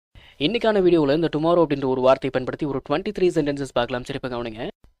இன்னைக்கான வீடியோவில் இந்த டுமாரோ அப்படின்ற ஒரு வார்த்தையை பயன்படுத்தி ஒரு 23 சென்டென்சஸ் பார்க்கலாம். சரி, இப்போ கவனிங்க.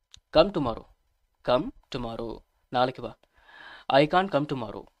 கம் டுமாரோ, கம் டுமாரோ, நாளைக்கு வா. ஐ கான் கம்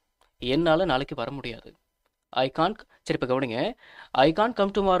டுமாரோ, என்னால் நாளைக்கு வர முடியாது. ஐ கான், சரி இப்போ கவனிங்க. ஐ கான்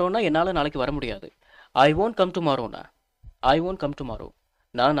கம் டுமாரோனா என்னால் நாளைக்கு வர முடியாது. I won't come டுமாரோனா, I won't come tomorrow,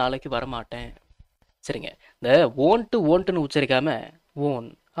 நான் நாளைக்கு வர மாட்டேன். சரிங்க, இந்த ஓன்ட்டுன்னு உச்சரிக்காம ஓன்,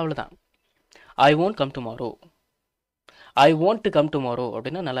 அவ்வளோதான். I won't come tomorrow, I want to come tomorrow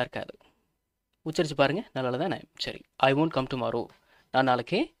அப்படின்னா நல்லா இருக்காது. உச்சரிச்சு பாருங்க, நல்லா தானே? சரி, ஐ வாண்ட் கம் டுமாரோ, நான்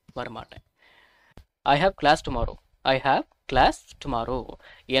நாளைக்கு வரமாட்டேன். I have class tomorrow, I have class tomorrow,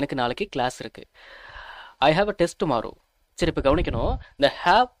 எனக்கு நாளைக்கு கிளாஸ் இருக்கு. I have a test tomorrow. சரி, இப்போ கவனிக்கணும். இந்த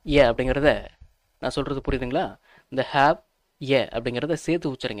ஹாவ் ஏ அப்படிங்கிறத நான் சொல்கிறது புரியுதுங்களா? இந்த ஹாவ் ஏ அப்படிங்கிறத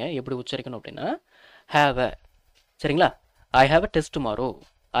சேர்த்து உச்சரிங்க. எப்படி உச்சரிக்கணும் அப்படின்னா ஹாவ் அ, சரிங்களா? I have a test tomorrow,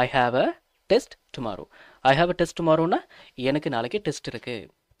 I have a test tomorrow. I have a test டுமாரோனா எனக்கு நாளைக்கு டெஸ்ட் இருக்கு.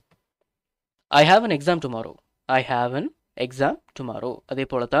 I have an exam tomorrow, I have an exam tomorrow. அதே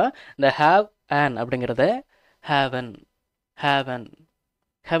போல தான் இந்த ஹாவ் அன் அப்படிங்கிறத ஹேவன், ஹேவன்,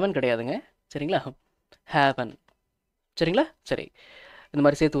 ஹெவன் கிடையாதுங்க, சரிங்களா? ஹேவன், சரிங்களா? சரி, இந்த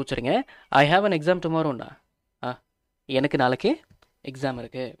மாதிரி சேர்த்து உச்சரிங்க. ஐ ஹாவ் அன் எக்ஸாம் டுமாரோண்ணா, எனக்கு நாளைக்கு எக்ஸாம்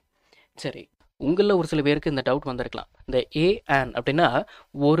இருக்கு. சரி, உங்களில் ஒரு சில பேருக்கு இந்த டவுட் வந்திருக்கலாம். இந்த ஏ ஆன் அப்படின்னா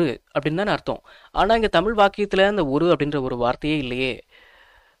ஒரு அப்படின்னு தானே அர்த்தம். ஆனால் இங்கே தமிழ் வாக்கியத்தில் இந்த ஒரு அப்படின்ற ஒரு வார்த்தையே இல்லையே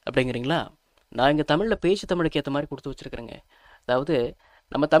அப்படிங்கிறீங்களா? நான் இங்கே தமிழில் பேச்சு தமிழுக்கு ஏற்ற மாதிரி கொடுத்து வச்சுருக்கிறேங்க. அதாவது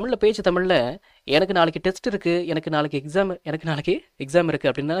நம்ம தமிழில் பேச்சு தமிழில் எனக்கு நாளைக்கு டெஸ்ட் இருக்குது, எனக்கு நாளைக்கு எக்ஸாம்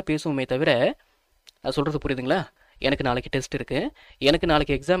இருக்குது அப்படின்னு தான் பேசுவோமே தவிர, நான் சொல்கிறது புரியுதுங்களா? எனக்கு நாளைக்கு டெஸ்ட் இருக்குது, எனக்கு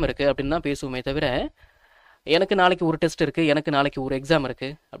நாளைக்கு எக்ஸாம் இருக்குது அப்படின்னு தான் பேசுவோமே தவிர, எனக்கு நாளைக்கு ஒரு டெஸ்ட் இருக்குது, எனக்கு நாளைக்கு ஒரு எக்ஸாம்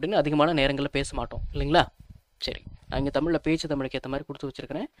இருக்குது அப்படின்னு அதிகமான நேரங்களில் பேச மாட்டோம் இல்லைங்களா? சரி, நான் இங்கே தமிழில் பேச்சு தமிழுக்கு ஏற்ற மாதிரி கொடுத்து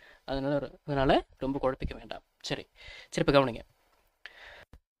வச்சுருக்கிறேன். அதனால் ரொம்ப குழப்பிக்க வேண்டாம். சரி, இப்போ கவனிங்க.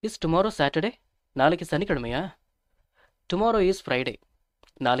 இஸ் டுமாரோ சாட்டர்டே, நாளைக்கு சனிக்கிழமையா? டுமாரோ இஸ் ஃப்ரைடே,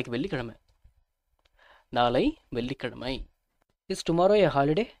 நாளைக்கு வெள்ளிக்கிழமை, நாளை வெள்ளிக்கிழமை. இஸ் டுமாரோ ஏ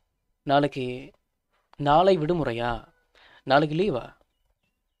ஹாலிடே, நாளை விடுமுறையா? நாளைக்கு லீவா?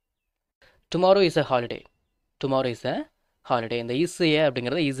 Tomorrow is a holiday, tomorrow is a holiday. இந்த இஸ் ஏ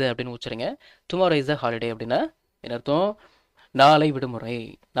அப்படிங்கிறத இஸ் அப்படின்னு உச்சரிங்க. டுமாரோ இஸ் அ ஹாலிடே அப்படின்னா என்ன அர்த்தம்? நாளை விடுமுறை,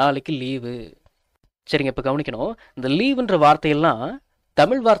 நாளைக்கு லீவு. சரிங்க, இப்போ கவனிக்கணும். இந்த லீவுன்ற வார்த்தையெல்லாம்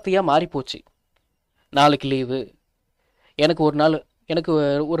தமிழ் வார்த்தையாக மாறிப்போச்சு. நாளைக்கு லீவு, எனக்கு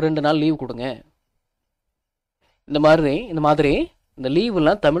ஒரு 2 நாள் லீவு கொடுங்க, இந்த மாதிரி இந்த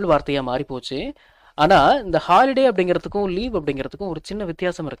லீவுலாம் தமிழ் வார்த்தையாக மாறிப்போச்சு. ஆனால் இந்த ஹாலிடே அப்படிங்கிறதுக்கும் லீவ் அப்படிங்கிறதுக்கும் ஒரு சின்ன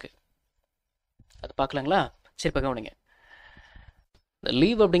வித்தியாசம் இருக்குது. அது பார்க்கலாங்களா? சரி, இப்போ கவனிங்க. இந்த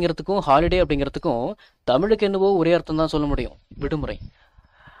லீவ் அப்படிங்கிறதுக்கும் ஹாலிடே அப்படிங்கிறதுக்கும் தமிழுக்கு என்னவோ ஒரே அர்த்தம் தான் சொல்ல முடியும், விடுமுறை.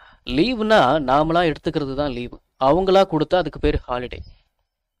 லீவுனா நாமளாக எடுத்துக்கிறது தான் லீவு, அவங்களா கொடுத்தா அதுக்கு பேர் ஹாலிடே.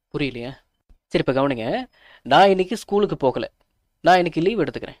 புரியலையா? சரி, இப்போ கவனிங்க. நான் இன்னைக்கு ஸ்கூலுக்கு போகலை, நான் இன்னைக்கு லீவ்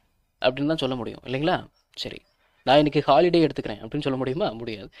எடுத்துக்கிறேன் அப்படின்னு தான் சொல்ல முடியும் இல்லைங்களா? சரி, நான் இன்னைக்கு ஹாலிடே எடுத்துக்கிறேன் அப்படின்னு சொல்ல முடியுமா?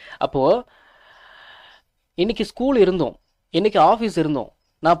 முடியாது. அப்போது இன்னைக்கு ஸ்கூல் இருந்தோம், இன்னைக்கு ஆஃபீஸ் இருந்தோம்,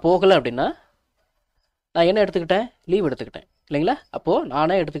 நான் போகலை அப்படின்னா நான் என்ன எடுத்துக்கிட்டேன்? லீவ் எடுத்துக்கிட்டேன் இல்லைங்களா? அப்போது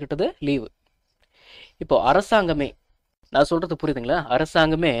நானே எடுத்துக்கிட்டது லீவு. இப்போது அரசாங்கமே, நான் சொல்கிறது புரியுதுங்களா?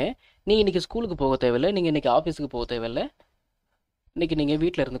 அரசாங்கமே நீ இன்றைக்கி ஸ்கூலுக்கு போக தேவையில்லை, நீங்கள் இன்றைக்கி ஆஃபீஸுக்கு போக தேவையில்லை, இன்றைக்கி நீங்கள்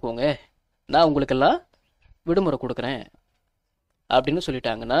வீட்டில் இருந்துக்கோங்க, நான் உங்களுக்கெல்லாம் விடுமுறை கொடுக்குறேன் அப்படின்னு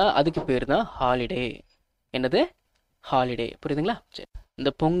சொல்லிட்டாங்கன்னா அதுக்கு பேர் தான் ஹாலிடே. என்னது? ஹாலிடே. புரியுதுங்களா? சரி,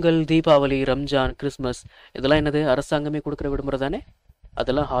 இந்த பொங்கல், தீபாவளி, ரம்ஜான், கிறிஸ்மஸ் இதெல்லாம் என்னது? அரசாங்கமே கொடுக்குற விடுமுறை தானே,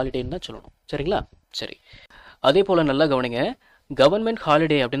 அதெல்லாம் ஹாலிடேன்னு தான் சொல்லணும். சரிங்களா? சரி, அதே போல் நல்லா கவனிங்க. கவர்மெண்ட்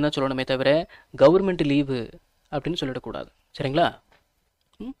ஹாலிடே அப்படின்னு தான் சொல்லணுமே தவிர கவர்மெண்ட் லீவு அப்படின்னு சொல்லிடக்கூடாது. சரிங்களா?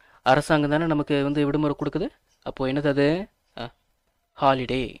 அரசாங்கம் தானே நமக்கு விடுமுறை கொடுக்குது, அப்போது என்னது அது?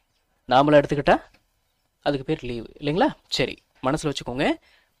 ஹாலிடே. நாமளாக எடுத்துக்கிட்டா அதுக்கு பேர் லீவு இல்லைங்களா? சரி, மனசில் வச்சுக்கோங்க,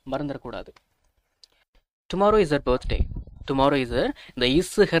 மறந்துடக்கூடாது. டுமாரோ இஸ் அர் பர்த்டே, டுமாரோ இஸ் இந்த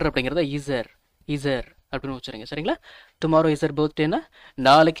இஸ் ஹெர் அப்படிங்கிறத இசர் அப்படின்னு வச்சுருங்க. சரிங்களா? டுமாரோ இஸ் அர் பர்த்டேனா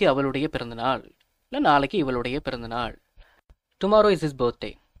நாளைக்கு அவளுடைய பிறந்தநாள், இல்லை நாளைக்கு இவளுடைய பிறந்தநாள். Tomorrow is is birthday,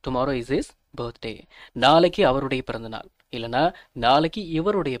 tomorrow is is birthday, நாளைக்கு அவருடைய பிறந்தநாள், இல்லைனா நாளைக்கு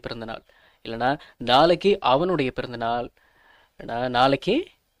இவருடைய பிறந்தநாள், இல்லைனா நாளைக்கு அவனுடைய பிறந்தநாள், இல்லைனா நாளைக்கு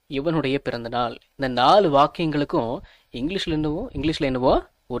இவனுடைய பிறந்தநாள். இந்த 4 வாக்கியங்களுக்கும் இங்கிலீஷில் என்னவோ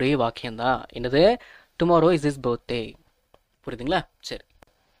ஒரே வாக்கியம்தான். என்னது? Tomorrow is is birthday. புரியுதுங்களா? சரி,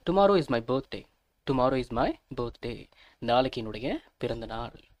 tomorrow is my birthday, tomorrow is my birthday, நாளைக்கு என்னுடைய பிறந்த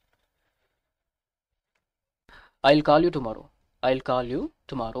நாள். ஐல் call you tomorrow, Jal call you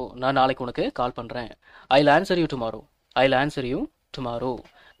tomorrow, நான் நாளைக்கு உனக்கு கால் பண்ணுறேன். ஐல் answer you tomorrow, Jal answer you tomorrow,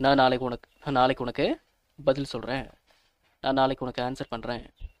 நான் நாளைக்கு உனக்கு பதில் சொல்கிறேன், நான் நாளைக்கு உனக்கு ஆன்சர் பண்ணுறேன்.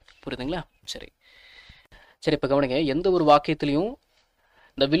 புரியுதுங்களா? சரி. சரி, இப்போ கவனிங்க. எந்த ஒரு வாக்கியத்திலையும்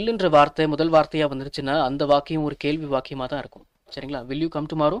இந்த வில்லுன்ற வார்த்தை முதல் வார்த்தையாக வந்துருச்சுன்னா அந்த வாக்கியம் ஒரு கேள்வி வாக்கியமாக தான் இருக்கும். சரிங்களா? வில் யூ கம்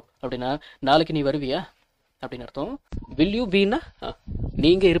டுமாரோ அப்படின்னா நாளைக்கு நீ வருவியா அப்படின்னு அர்த்தம். வில் யூ பீனா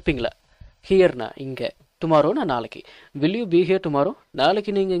நீங்கள் இருப்பீங்களா, ஹியர்னா இங்கே, டுமாரோனா நாளைக்கு. Will you be here tomorrow,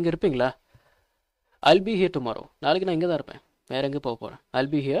 நாளைக்கு நீங்கள் இங்கே இருப்பீங்களா. ஐல் பி ஹியர் டுமாரோ, நாளைக்கு நான் இங்கே தான் இருப்பேன், வேற எங்கே போக போகிறேன்.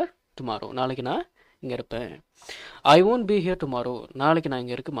 ஐல் பி ஹியர் டுமாரோ, நாளைக்கு நான் இங்கே இருப்பேன். I won't be here tomorrow, நாளைக்கு நான்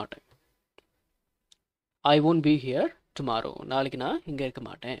இங்கே இருக்க மாட்டேன். I won't be here tomorrow, நாளைக்கு நான் இங்கே இருக்க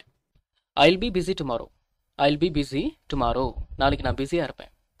மாட்டேன். I'll be busy tomorrow, I'll be busy tomorrow, நாளைக்கு நான் பிஸியாக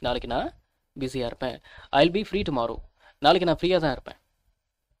இருப்பேன், நாளைக்கு நான் பிஸியாக இருப்பேன். ஐல் பி ஃப்ரீ டுமாரோ, நாளைக்கு நான் ஃப்ரீயாக தான் இருப்பேன்.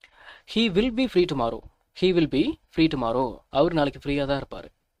 He will be free tomorrow, he will be free tomorrow, அவர் நாளைக்கு ஃப்ரீயாக தான் இருப்பார்.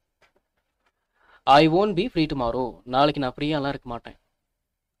 I won't be free tomorrow, நாளைக்கு நான் ஃப்ரீயாலாம் இருக்க மாட்டேன்.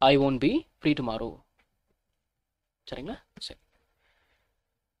 I won't be free tomorrow. சரிங்களா? சரி.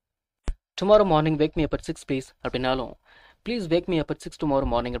 Tomorrow morning wake me up at 6 please அப்படின்னாலும் please wake me up at 6 tomorrow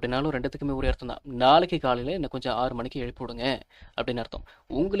morning அப்படின்னாலும் ரெண்டுத்துக்குமே ஒரு அர்த்தம் தான். நாளைக்கு காலையில் என்ன கொஞ்சம் 6 மணிக்கு எழுப்பி விடுங்க அப்படின்னு அர்த்தம்.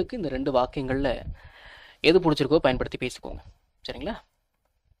 உங்களுக்கு இந்த 2 வாக்கியங்களில் எது பிடிச்சிருக்கோ பயன்படுத்தி பேசிக்கோங்க. சரிங்களா?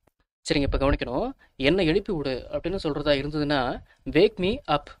 சரிங்க, இப்போ கவனிக்கணும். என்னை எழுப்பி விடு அப்படின்னு சொல்கிறதா இருந்ததுன்னா வேக் மீ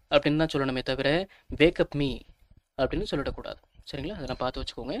அப் அப்படின்னு தான் சொல்லணுமே தவிர வேக் அப் மீ அப்படின்னு சொல்லிடக்கூடாது. சரிங்களா? அதை நான் பார்த்து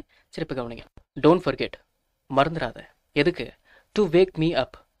வச்சுக்கோங்க. சரி, இப்போ கவனிங்க. டோன்ட் ஃபர்கெட், மறந்துடாத. எதுக்கு? டு வேக் மீ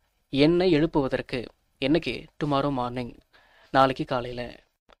அப், என்னை எழுப்புவதற்கு. என்னைக்கு? டுமாரோ மார்னிங், நாளைக்கு காலையில்.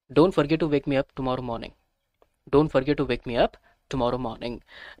 Don't forget to wake me up tomorrow morning, don't forget to wake me up tomorrow morning.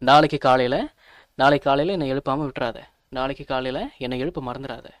 நாளைக்கு காலையில் என்னை எழுப்பாமல் விட்டுறாத, நாளைக்கு காலையில் என்னை எழுப்ப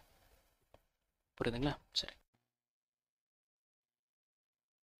மறந்துடாத. புரியுதுங்களா? சரி.